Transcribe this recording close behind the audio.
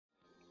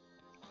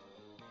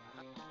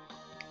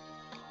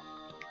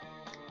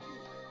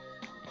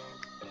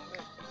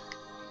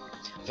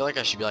I feel like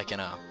I should be like in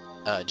a,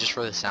 just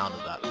for the sound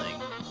of that thing.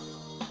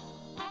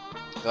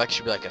 I feel like it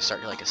should be like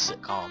start like a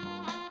sitcom.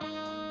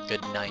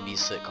 Good 90s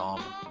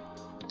sitcom.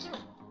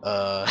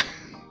 Uh,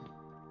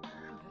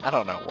 I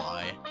don't know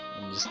why.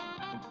 I'm just,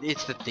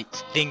 it's the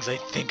things I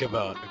think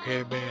about.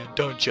 Okay, man,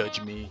 don't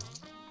judge me.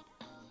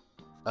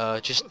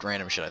 Just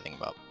random shit I think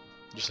about.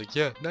 Just like,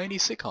 yeah,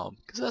 90s sitcom,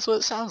 because that's what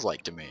it sounds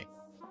like to me.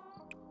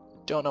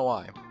 Don't know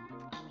why.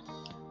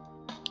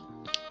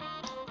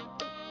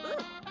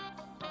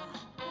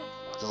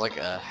 It's like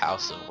a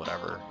house of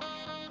whatever.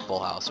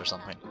 Full House or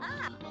something.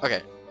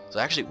 Okay, so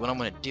actually what I'm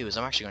going to do is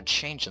I'm actually going to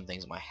change some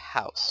things in my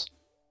house.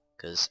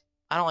 Because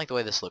I don't like the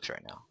way this looks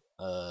right now.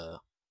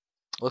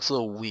 It looks a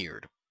little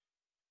weird.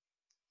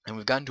 And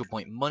we've gotten to a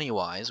point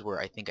money-wise where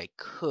I think I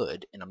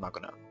could, and I'm not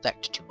going to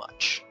affect too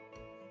much.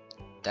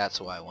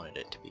 That's why I wanted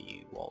it to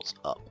be walls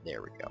up.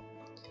 There we go.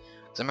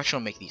 So I'm actually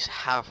going to make these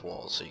half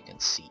walls so you can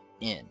see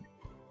in.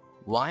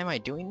 Why am I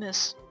doing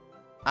this?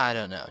 I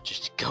don't know.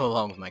 Just to go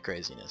along with my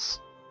craziness.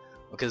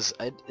 Because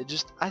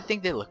I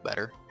think they look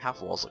better.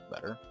 Half walls look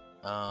better.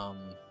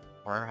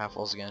 Where are half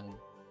walls again?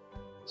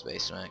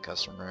 Basement,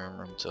 custom room,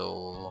 room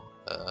tool,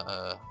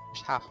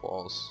 there's half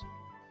walls.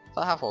 I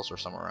thought half walls were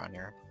somewhere around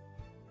here.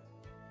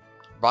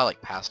 Probably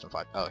like past and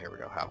 5. Oh, here we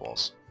go, half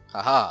walls.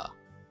 Haha!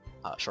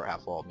 Short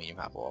half wall, medium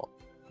half wall.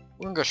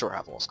 We're gonna go short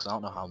half walls, because I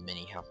don't know how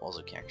many half walls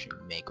we can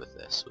actually make with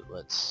this. But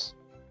let's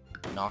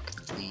knock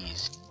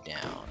these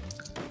down.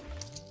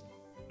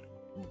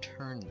 And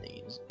turn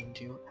these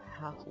into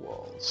half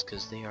walls,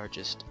 because they are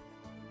just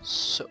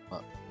so...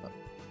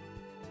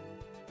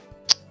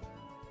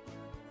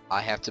 I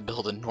have to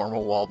build a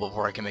normal wall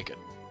before I can make it.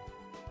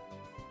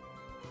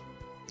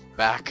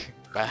 Back,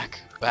 back,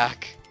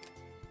 back.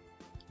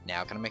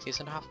 Now can I make these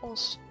into half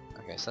walls?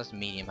 Okay, so that's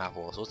medium half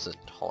walls. What's a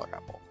taller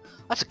half wall?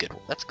 That's a good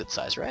one. That's a good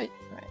size, right?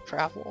 Right, for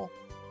half wall.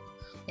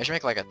 I should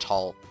make like a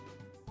tall...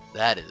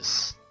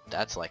 That's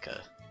like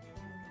a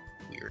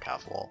weird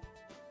half wall.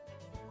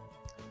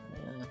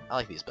 I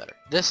like these better.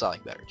 This I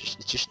like better. It's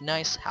just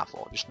nice half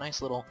wall. Just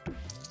nice little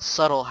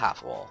subtle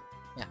half wall.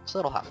 Yeah,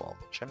 subtle half wall.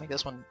 Should I make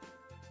this one?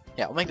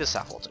 Yeah, we'll make this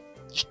half wall too.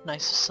 Just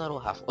nice, subtle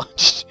half wall.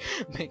 Just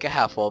make a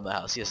half wall in the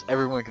house. Yes,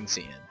 everyone can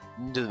see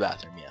in. Into the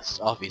bathroom, yes.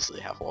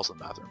 Obviously, half walls in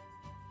the bathroom.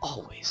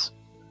 Always.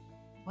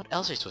 What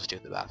else are you supposed to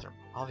do in the bathroom?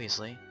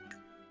 Obviously.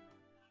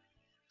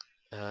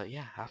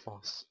 Yeah, half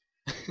walls.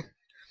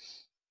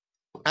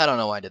 I don't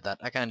know why I did that.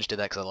 I kinda just did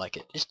that because I like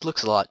it. It just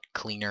looks a lot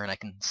cleaner and I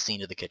can see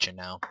into the kitchen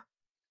now.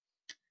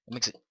 It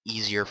makes it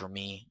easier for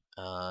me,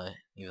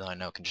 even though I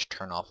know I can just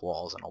turn off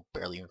walls and I'll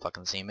barely even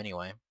fucking see them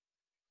anyway.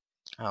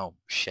 Oh,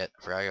 shit.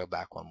 I forgot to go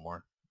back one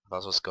more. I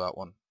was supposed to go out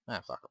one.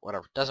 Fuck it.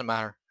 Whatever. Doesn't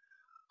matter.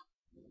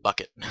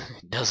 Bucket.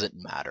 Doesn't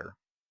matter.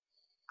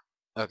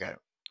 Okay.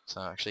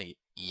 So actually,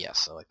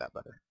 yes, I like that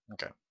better.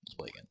 Okay. Let's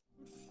play again.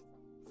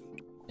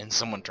 And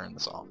someone turned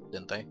this off,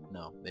 didn't they?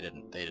 No, they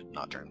didn't. They did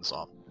not turn this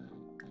off.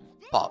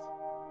 Pop.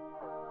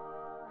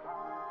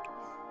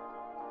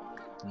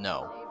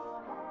 No.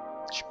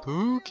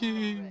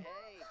 Spooky.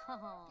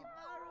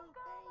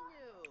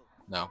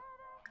 No.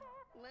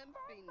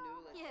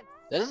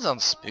 That doesn't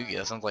sound spooky.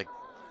 That sounds like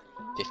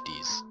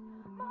 50s.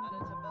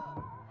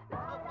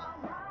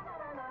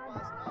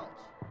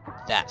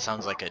 That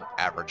sounds like an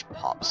average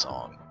pop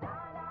song.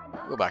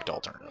 Go back to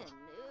alternative.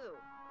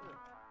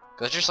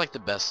 Cause it's just like the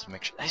best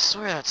mixture. I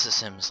swear that's the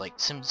Sims, like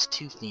Sims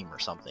 2 theme or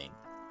something.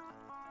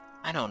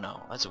 I don't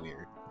know. That's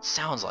weird. It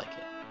sounds like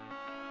it.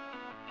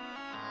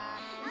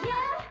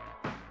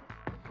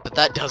 But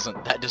that does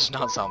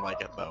not sound like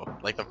it though.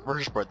 Like the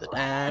first part, the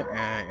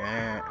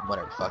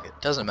whatever, fuck it.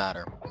 Doesn't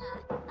matter.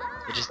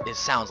 It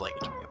sounds like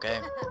it to me,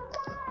 okay?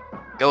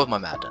 Go with my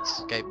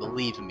madness, okay?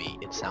 Believe me,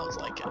 it sounds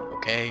like it,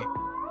 okay?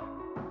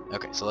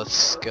 Okay, so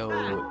let's go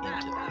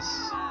into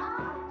this.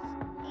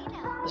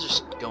 Let's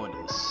just go into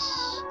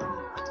this.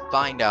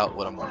 Find out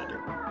what I'm gonna do.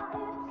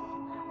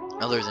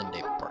 Other than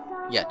David part.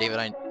 Yeah, David,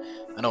 I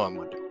know what I'm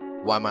gonna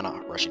do. Why am I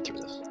not rushing through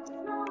this?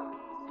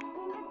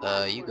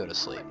 You go to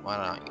sleep. Why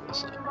not you go to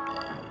sleep?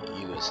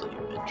 You go to sleep.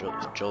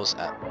 And Joel's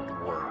at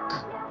work.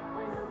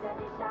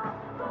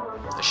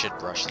 I should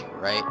rush through,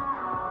 right?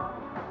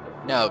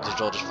 No, because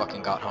Joel just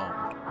fucking got home.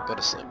 Go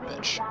to sleep,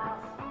 bitch.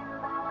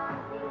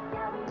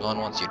 No one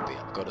wants you to be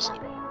up. Go to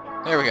sleep.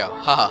 There we go.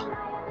 Haha.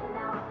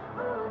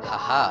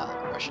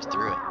 Haha. Rushes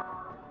through it.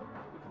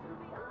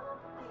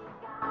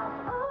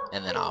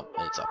 And then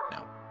it's up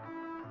now.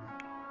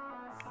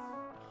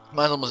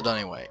 Mine's almost done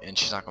anyway, and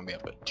she's not gonna be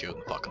up at 2 in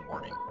the fucking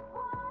morning.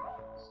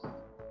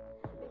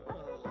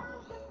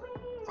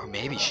 Or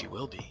maybe she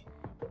will be.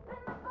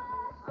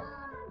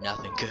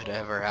 Nothing good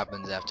ever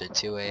happens after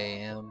 2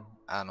 a.m.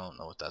 I don't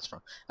know what that's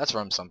from. That's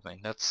from something.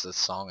 That's a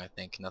song, I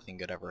think. Nothing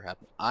good ever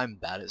happened. I'm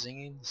bad at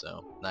singing,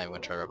 so not even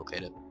gonna try to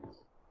replicate it.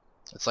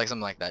 It's like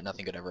something like that.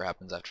 Nothing good ever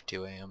happens after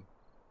 2 a.m.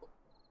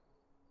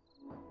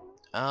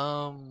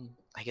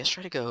 I guess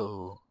try to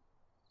go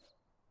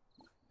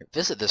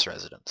visit this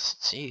residence.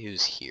 See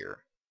who's here.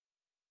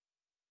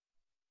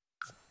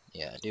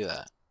 Yeah, do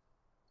that.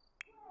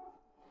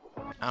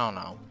 I don't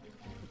know.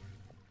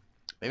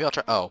 Maybe I'll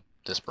try. Oh,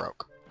 this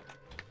broke.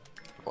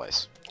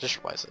 Replace. Just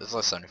replace it. It's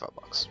like 75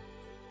 bucks.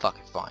 Fuck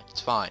it, fine.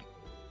 It's fine.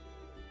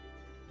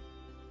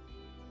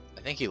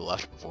 I think he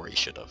left before he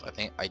should have. I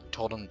think I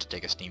told him to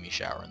take a steamy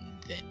shower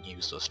and then he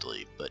was supposed to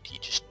leave, but he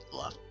just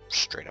left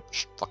straight up.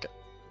 Just fuck it.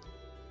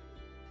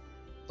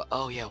 But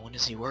oh yeah, when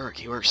does he work?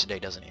 He works today,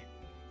 doesn't he?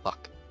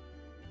 Fuck.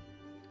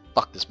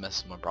 Fuck, this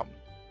messes with my problem.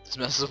 This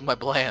messes with my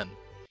plan.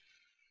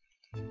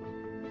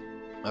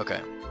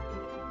 Okay.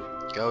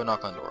 Go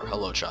knock on the door.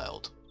 Hello,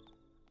 child.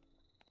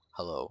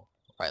 Hello,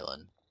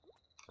 Rylan.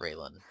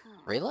 Raylan.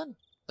 Raylan?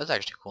 That's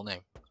actually a cool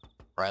name.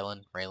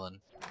 Rylan, Raylan.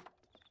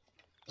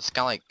 It's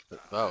kinda like,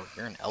 oh,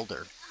 you're an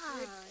elder.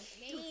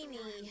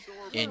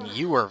 And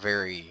you are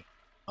very,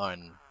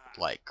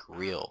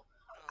 real.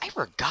 I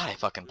forgot I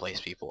fucking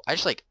place people. I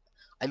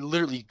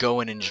literally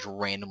go in and just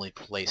randomly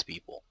place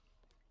people.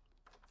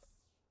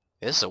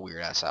 This is a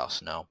weird ass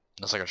house, no.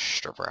 It's like a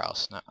stripper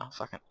house. No, oh,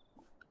 fucking.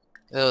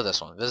 Oh,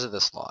 this one. Visit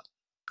this lot.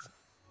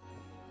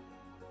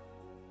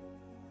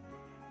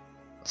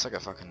 It's like a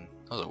fucking.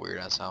 That was a weird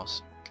ass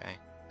house. Okay.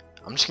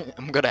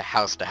 I'm gonna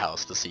house to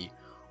house to see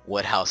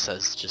what house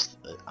has just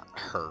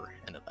her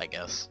in it, I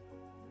guess.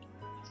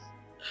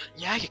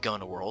 Yeah, I could go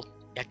into world.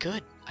 I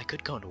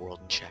could go into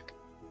world and check,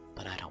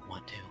 but I don't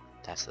want to.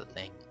 That's the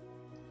thing.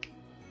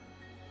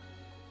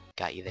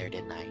 Got you there,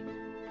 didn't I?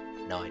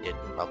 No, I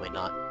didn't. Probably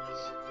not.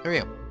 Who are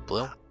you?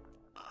 Blue?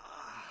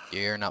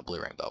 You're not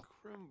Blue Rainbow.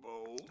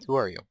 Who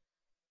are you?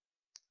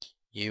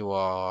 You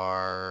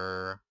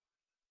are...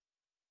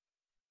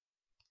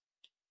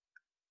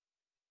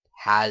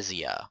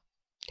 Tazia.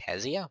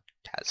 Tazia?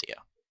 Tazia.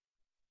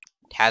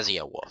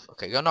 Tazia Wolf.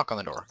 Okay, go knock on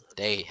the door.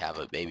 They have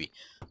a baby.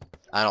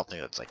 I don't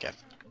think that's like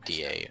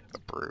FDA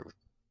approved.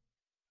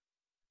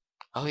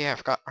 Oh yeah, I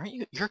forgot. Aren't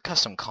you? You're a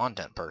custom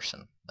content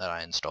person that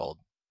I installed.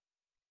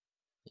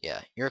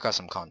 Yeah, you're a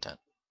custom content.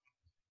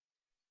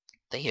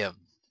 They have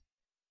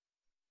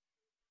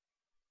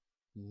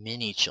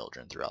many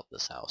children throughout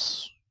this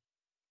house.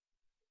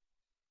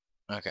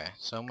 Okay,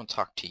 so I'm gonna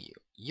talk to you.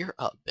 You're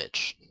up,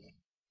 bitch.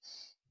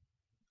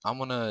 I'm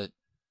gonna,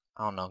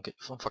 I don't know, get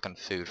some fucking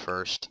food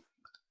first.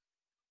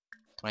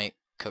 Can I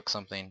cook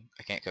something?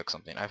 I can't cook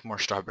something. I have more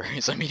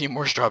strawberries. I'm eating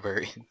more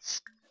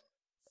strawberries.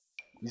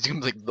 These are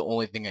gonna be like the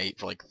only thing I eat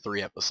for like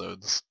 3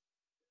 episodes.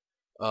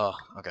 Oh,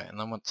 okay, and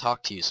I'm gonna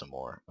talk to you some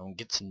more. I'm gonna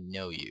get to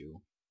know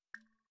you.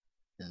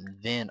 And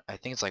then, I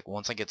think it's like,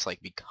 once I get to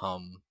like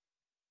become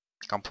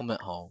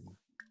compliment home,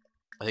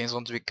 I think it's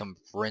once I become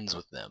friends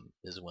with them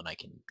is when I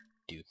can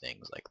do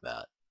things like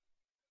that.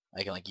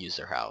 I can like use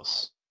their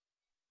house.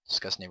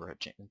 Discuss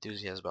neighborhood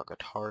enthusiasm about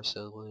guitar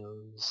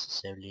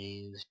solos.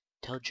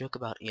 Tell a joke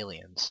about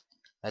aliens.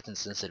 That's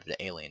insensitive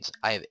to aliens.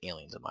 I have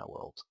aliens in my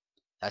world.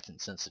 That's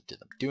insensitive to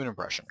them. Do an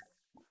impression.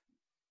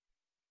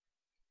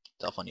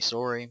 Tell a funny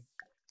story.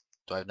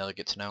 Do I have another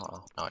get to know?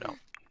 Oh, no I don't.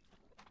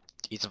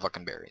 Eat some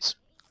fucking berries.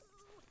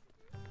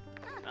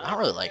 I don't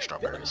really like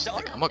strawberries.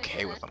 Like, I'm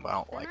okay with them, but I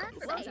don't like them.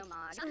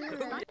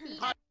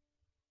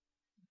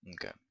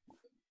 Okay.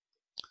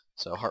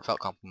 So, heartfelt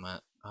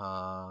compliment.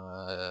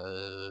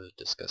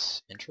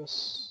 Discuss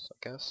interests, I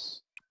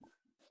guess.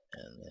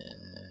 And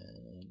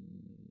then...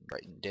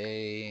 brighten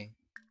day.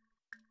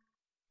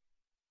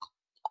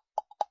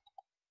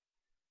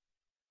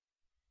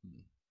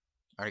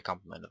 Already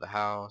complimented the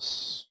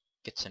house.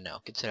 Get to know.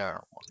 Get to know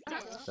her more.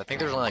 I think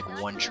there's only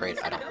like one trait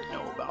I don't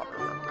know about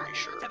her, I'm pretty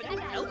sure.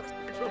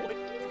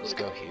 Let's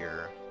go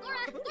here.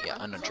 Yeah,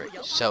 unknown trait.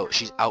 So,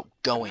 she's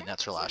outgoing,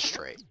 that's her last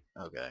trait.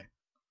 Okay.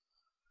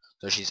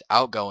 So she's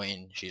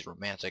outgoing, she's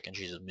romantic, and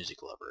she's a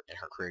music lover, and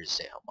her career is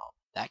stay-at-home mom.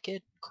 That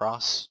kid?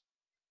 Cross.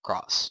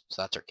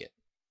 So that's her kid.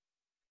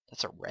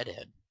 That's a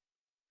redhead.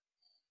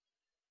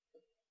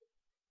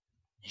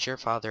 Is your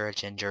father a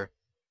ginger?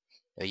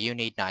 Do you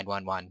need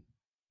 911?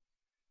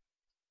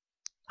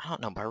 I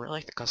don't know, but I really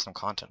like the custom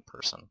content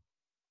person.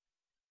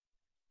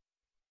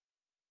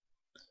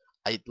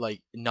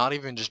 Not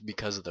even just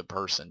because of the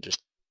person,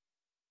 just...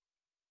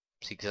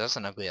 See, because that's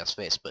an ugly-ass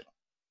face, but...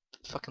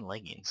 fucking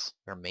leggings.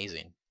 They're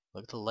amazing.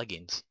 Look at the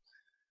leggings.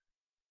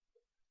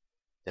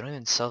 They don't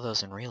even sell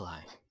those in real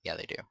life. Yeah,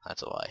 they do.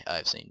 That's a lie.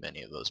 I've seen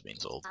many of those being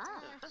sold.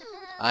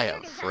 I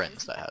have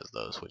friends that has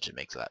those, which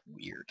makes that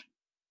weird.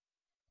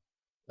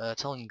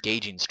 Tell an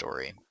engaging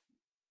story.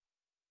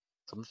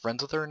 So I'm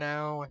friends with her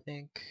now, I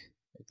think.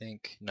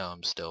 No,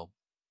 I'm still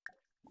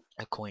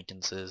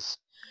acquaintances.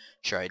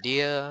 Sure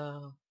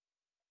idea.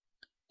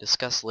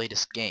 Discuss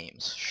latest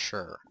games.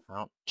 Sure.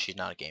 She's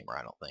not a gamer,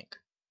 I don't think.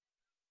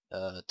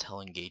 Tell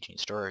engaging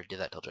story. Did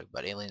that tell joke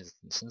about aliens?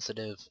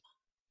 Insensitive.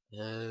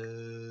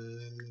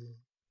 I'm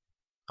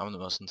the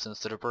most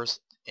insensitive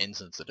person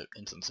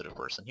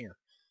here.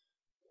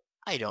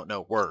 I don't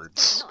know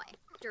words.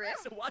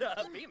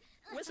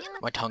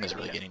 My tongue is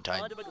really getting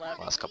tight the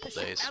last couple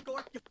days.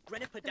 My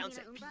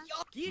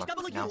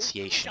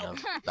pronunciation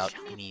of about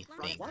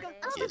anything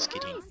is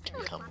getting to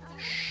become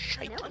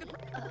shite.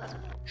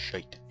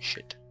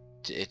 Shit.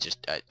 It's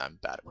just, I'm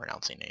bad at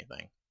pronouncing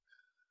anything.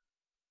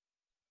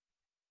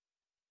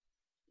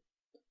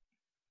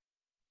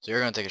 So you're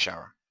gonna take a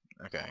shower.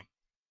 Okay.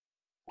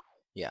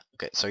 Yeah,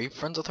 okay, so are you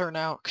friends with her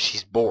now? 'Cause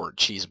she's bored.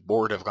 She's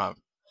bored of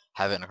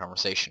having a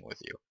conversation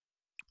with you.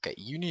 Okay,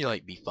 you need to,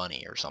 like, be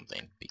funny or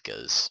something,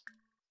 because...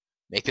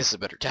 Make this a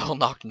better tell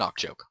knock knock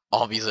joke.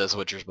 Obviously that's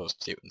what you're supposed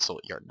to do.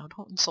 Insult your... No,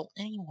 don't insult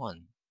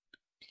anyone.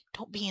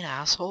 Don't be an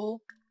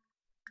asshole.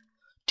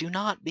 Do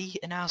not be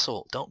an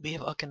asshole. Don't be a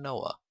fucking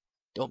Noah.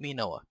 Don't be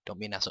Noah. Don't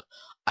be an asshole.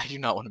 I do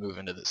not want to move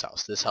into this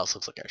house. This house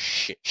looks like a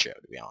shit show,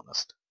 to be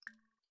honest.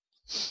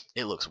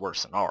 It looks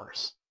worse than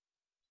ours.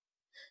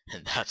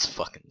 And that's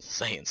fucking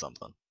saying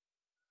something.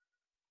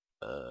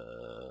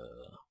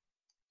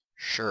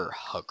 Sure,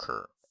 hug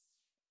her.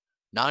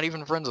 Not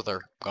even friends with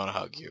her. Gonna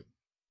hug you.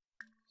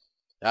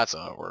 That's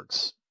how it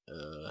works.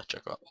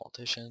 Check out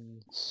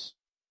politicians.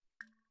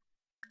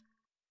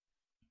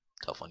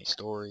 Tell funny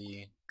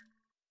story.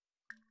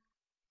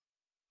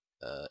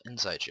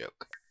 Inside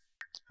joke.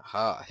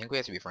 Aha, I think we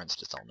have to be friends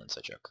to tell an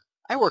inside joke.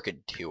 I work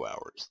in 2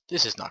 hours.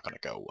 This is not gonna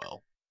go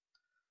well.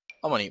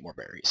 I'm gonna eat more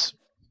berries.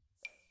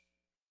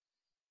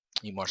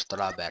 Eat more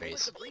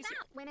strawberries.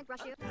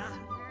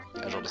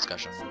 Casual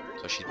discussion.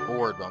 So she's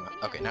bored, but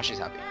okay, now she's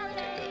happy.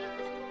 Okay, good.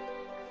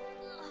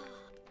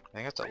 I think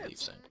I have to leave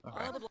soon.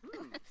 Okay.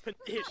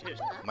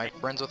 Am I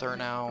friends with her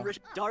now?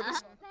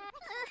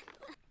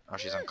 Oh,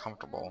 she's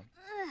uncomfortable.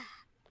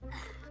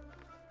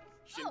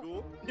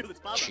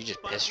 She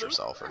just pissed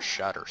herself or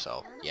shot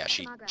herself. Yeah,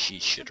 she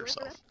shit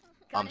herself.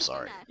 I'm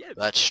sorry.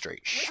 That's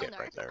straight shit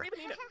right there.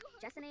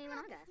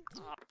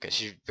 Okay,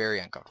 she's very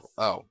uncomfortable.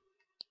 Oh.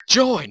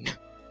 Join!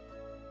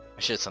 I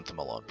should have sent them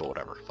alone, but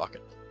whatever. Fuck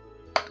it.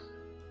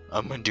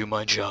 I'm gonna do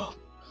my job.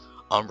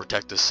 I'm gonna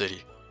protect the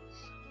city.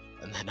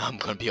 And then I'm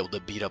gonna be able to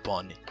beat up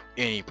on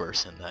any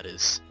person that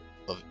is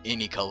of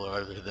any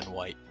color other than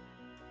white.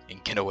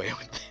 And get away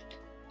with it.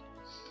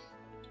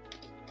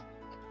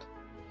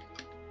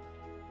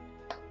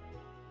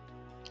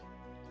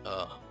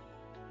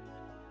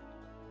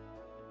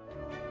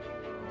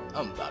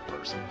 I'm that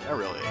person. I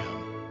really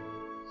am.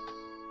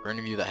 For any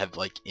of you that have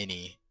like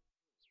any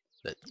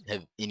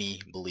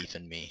belief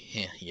in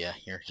me, yeah,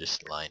 you're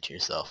just lying to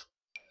yourself.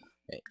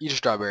 Okay, eat a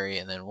strawberry,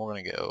 and then we're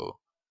gonna go.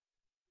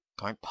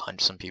 Can I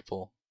punch some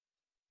people?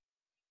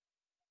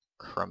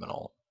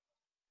 Criminal.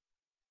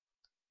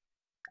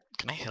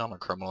 Can I hit on a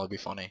criminal? That'd be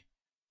funny.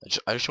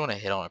 I just want to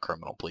hit on a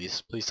criminal,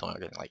 please. Please tell me I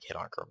can like hit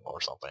on a criminal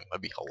or something.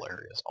 That'd be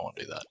hilarious. I want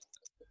to do that.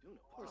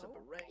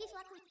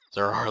 Is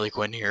there a Harley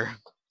Quinn here?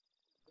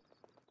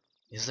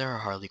 Is there a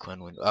Harley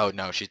Quinn window? Oh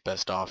no, she's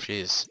pissed off.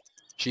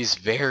 She's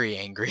very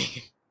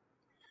angry.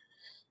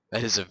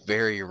 That is a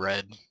very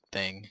red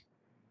thing.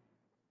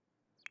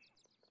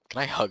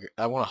 Can I hug her?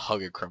 I want to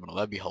hug a criminal.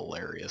 That'd be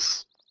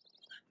hilarious.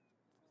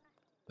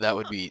 That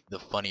would be the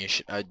funniest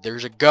shit.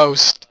 There's a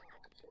ghost!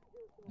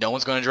 No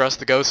one's gonna address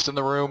the ghost in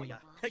the room.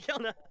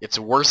 It's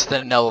worse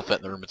than an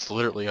elephant in the room. It's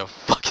literally a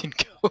fucking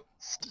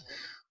ghost.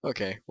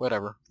 Okay,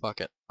 whatever.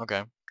 Fuck it.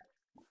 Okay.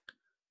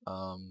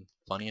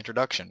 Funny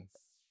introduction.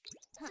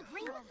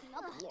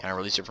 Can I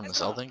release you from the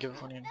cell then give a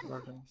funny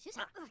introduction?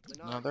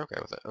 No, they're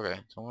okay with it. Okay,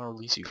 so I'm gonna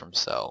release you from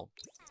cell.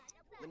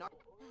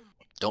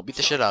 Don't beat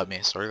the shit out of me.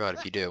 I swear to God,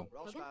 if you do,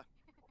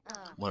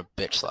 I'm gonna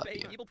bitch slap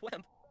you.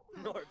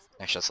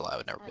 Actually, that's a lie. I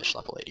would never bitch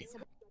slap a lady.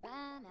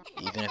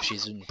 Even if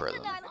she's in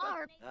prison.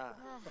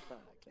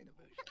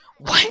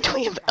 Why do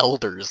we have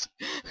elders?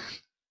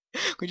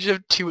 We just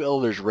have 2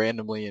 elders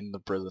randomly in the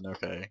prison.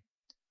 Okay.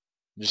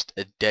 Just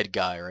a dead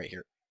guy right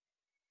here.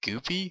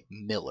 Goofy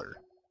Miller.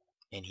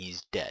 And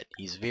he's dead.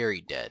 He's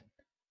very dead.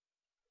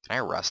 Can I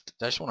arrest?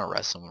 I just want to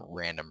arrest some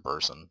random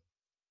person.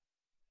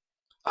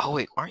 Oh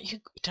wait, aren't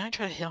you? Did I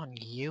try to hit on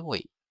you?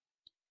 Wait.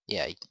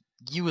 Yeah,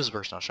 you was the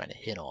person I was trying to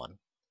hit on.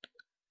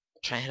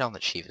 Trying to hit on the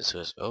chief is who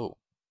is. Oh.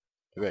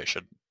 Maybe I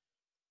should.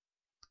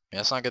 Yeah,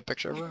 that's not a good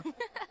picture of her?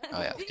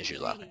 Oh yeah, because she's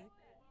laughing.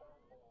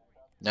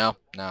 No,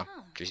 no.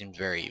 She seems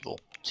very evil,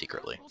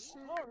 secretly.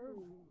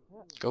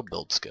 Go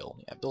build skill.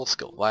 Yeah, build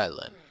skill.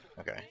 Violin.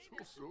 Okay.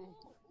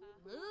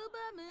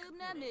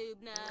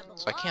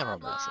 So I can't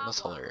remember this.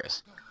 That's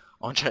hilarious.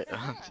 I want to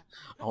try.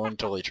 I want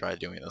to totally try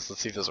doing this.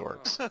 Let's see if this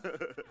works.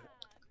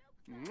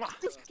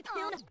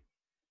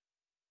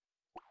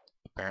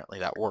 Apparently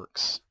that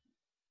works.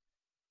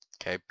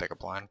 Okay, pick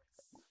up line.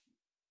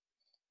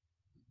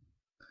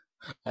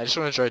 I just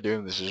want to try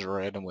doing this just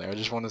randomly. I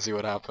just want to see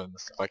what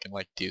happens. If I can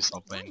like do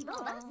something.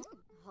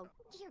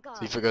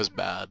 See if it goes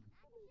bad.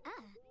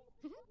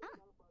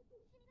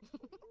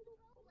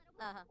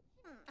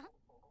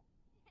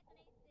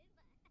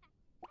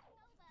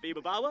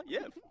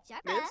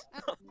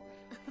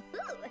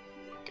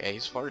 Okay,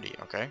 he's farty,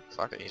 okay?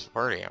 Fuck it, he's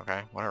farty,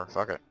 okay? Whatever,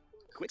 fuck it.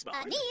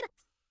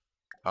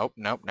 Oh,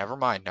 nope, never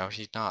mind. No,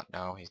 he's not.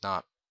 No, he's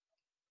not.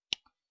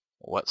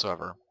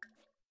 Whatsoever.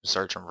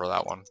 Search him for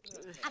that one.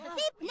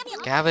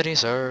 Cavity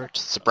search!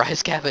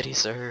 Surprise cavity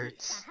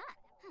search!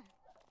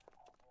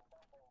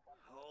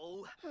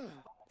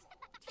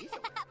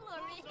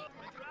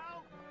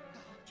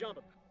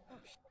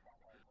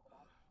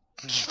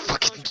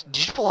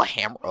 Did you pull a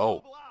hammer?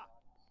 Oh.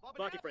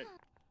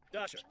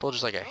 Just pull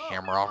just like a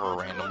hammer off her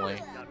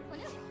randomly.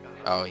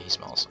 Oh, he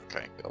smells.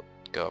 Okay,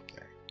 go up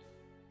there.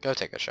 Go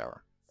take a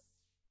shower.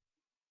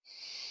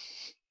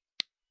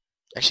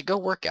 Actually, go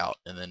work out,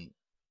 and then...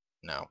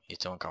 No, he's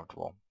too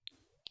uncomfortable.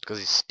 Because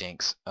he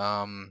stinks.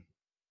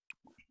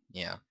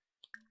 Yeah.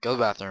 Go to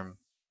the bathroom.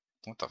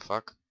 What the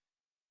fuck?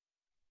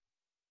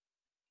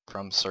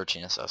 From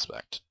searching a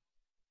suspect.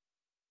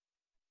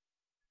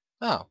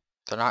 Oh,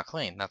 they're not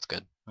clean. That's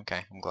good.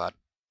 Okay, I'm glad.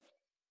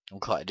 I'm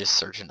glad I just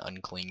searched an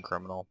unclean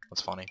criminal.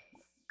 That's funny.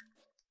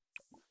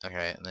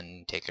 Okay, and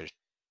then take a...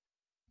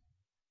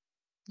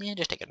 Yeah,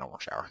 just take a normal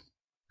shower.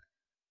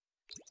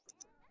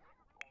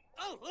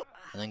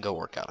 And then go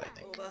work out, I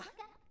think.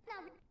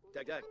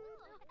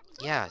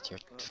 Yeah,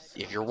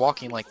 if you're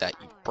walking like that,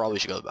 you probably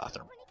should go to the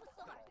bathroom.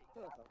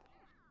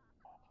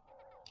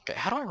 Okay,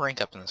 how do I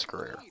rank up in this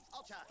career?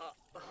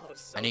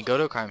 I need to go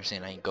to a crime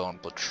scene, I need to go on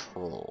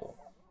patrol.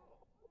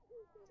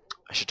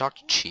 I should talk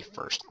to Chief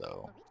first,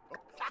 though.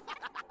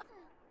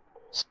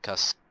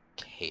 Discuss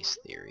case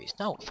theories.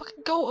 No,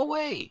 fucking go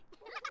away!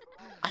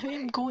 I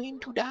am going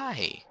to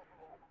die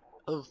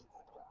of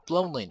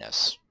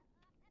loneliness.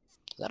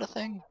 Is that a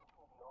thing?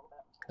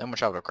 Then we'll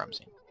travel to a crime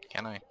scene.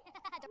 Can I?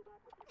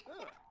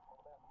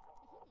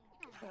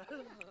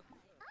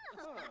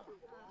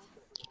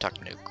 Talk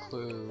to new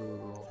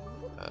clue.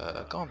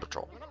 Go on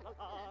patrol.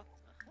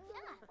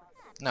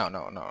 No.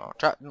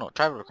 Travel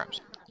to a crime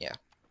scene. Yeah.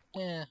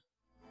 Yeah.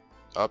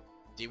 Oh,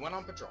 he went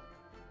on patrol.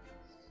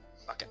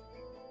 Fuck it.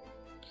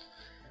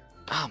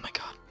 Oh my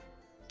god.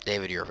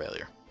 David, you're a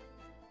failure.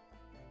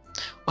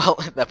 Well,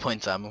 at that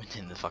point in time, I'm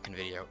in the fucking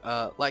video.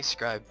 Like,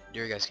 subscribe, do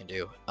what you guys can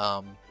do.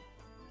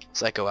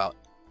 Psycho out.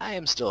 I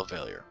am still a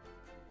failure.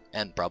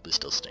 And probably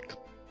still stink.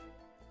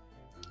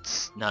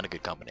 It's not a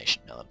good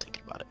combination now that I'm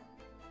thinking about it.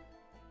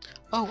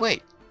 Oh,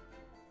 wait.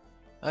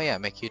 Oh yeah, I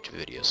make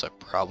YouTube videos, so I'm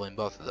probably in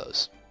both of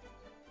those.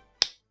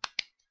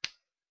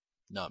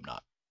 No, I'm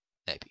not.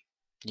 Maybe.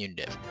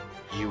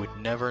 You would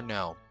never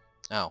know.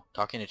 Oh,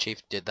 talking to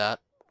Chief did that?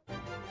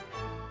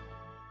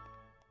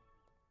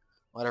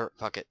 Whatever,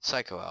 fuck it.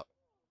 Psycho out.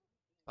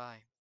 Bye.